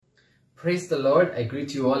Praise the Lord. I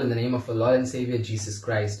greet you all in the name of our Lord and Savior Jesus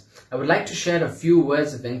Christ. I would like to share a few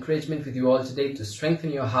words of encouragement with you all today to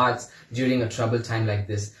strengthen your hearts during a troubled time like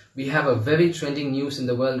this. We have a very trending news in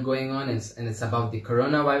the world going on, and it's about the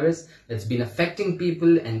coronavirus that's been affecting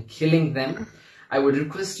people and killing them. I would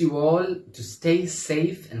request you all to stay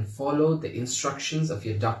safe and follow the instructions of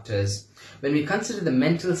your doctors. When we consider the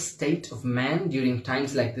mental state of man during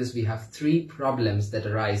times like this, we have three problems that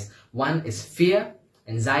arise. One is fear,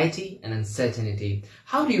 anxiety, and uncertainty.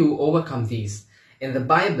 How do you overcome these? In the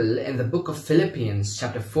Bible, in the book of Philippians,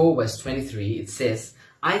 chapter 4, verse 23, it says,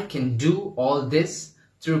 I can do all this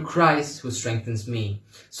through Christ who strengthens me.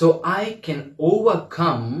 So I can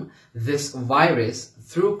overcome this virus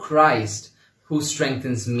through Christ who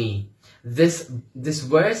strengthens me. This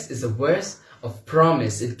verse is a verse of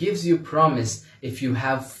promise. It gives you promise if you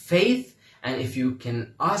have faith and if you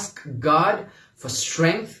can ask God for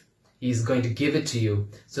strength. He's going to give it to you.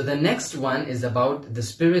 So the next one is about the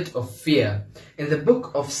spirit of fear. In the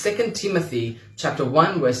book of 2 Timothy chapter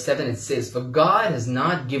 1 verse 7 it says, For God has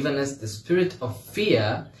not given us the spirit of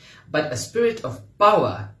fear, but a spirit of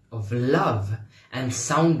power, of love, and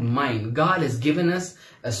sound mind. God has given us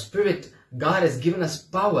a spirit. God has given us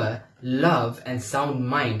power, love, and sound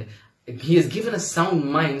mind. He has given us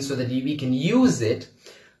sound mind so that we can use it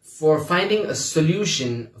for finding a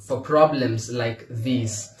solution for problems like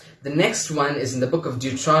these. The next one is in the book of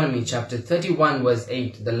Deuteronomy chapter 31 verse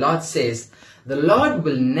 8. The Lord says, The Lord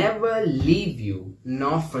will never leave you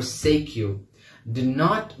nor forsake you. Do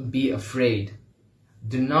not be afraid.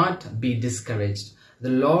 Do not be discouraged.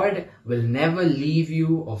 The Lord will never leave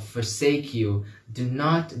you or forsake you. Do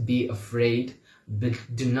not be afraid, but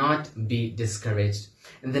do not be discouraged.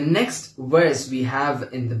 And the next verse we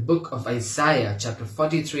have in the book of Isaiah chapter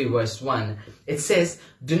 43 verse 1. It says,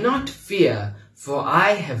 Do not fear, for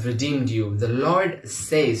I have redeemed you. The Lord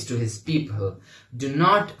says to his people, Do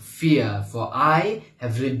not fear, for I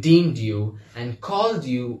have redeemed you and called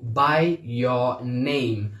you by your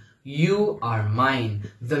name. You are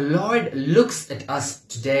mine. The Lord looks at us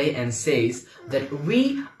today and says that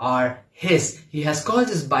we are His. He has called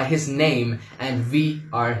us by His name and we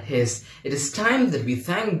are His. It is time that we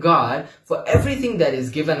thank God for everything that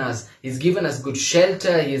He's given us. He's given us good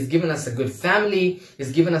shelter. He has given us a good family.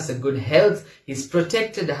 He's given us a good health. He's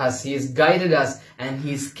protected us. He has guided us and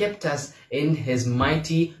He's kept us in His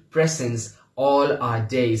mighty presence all our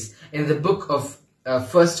days. In the book of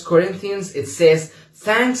 1 Corinthians, it says,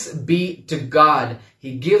 Thanks be to God.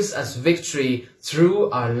 He gives us victory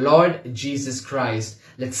through our Lord Jesus Christ.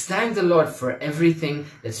 Let's thank the Lord for everything.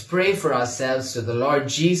 Let's pray for ourselves to the Lord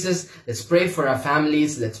Jesus. Let's pray for our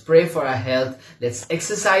families. Let's pray for our health. Let's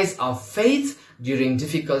exercise our faith during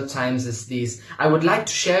difficult times as these. I would like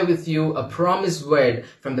to share with you a promised word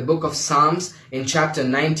from the book of Psalms in chapter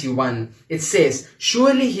 91. It says,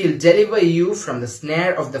 Surely He'll deliver you from the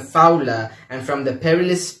snare of the fowler and from the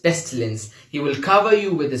perilous pestilence. He will cover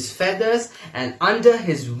you with His feathers, and under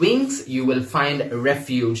His wings you will find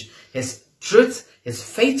refuge. His truth, His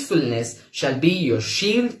faithfulness shall be your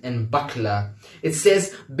shield and buckler. It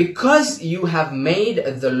says, Because you have made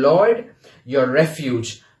the Lord your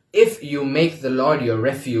refuge. If you make the Lord your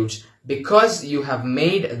refuge, because you have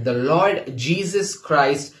made the Lord Jesus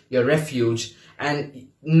Christ your refuge, and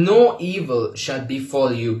no evil shall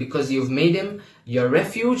befall you, because you've made Him your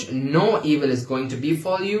refuge, no evil is going to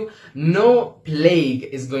befall you, no plague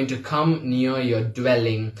is going to come near your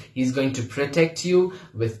dwelling. He's going to protect you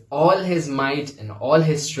with all His might and all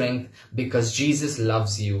His strength, because Jesus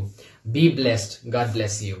loves you. Be blessed. God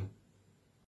bless you.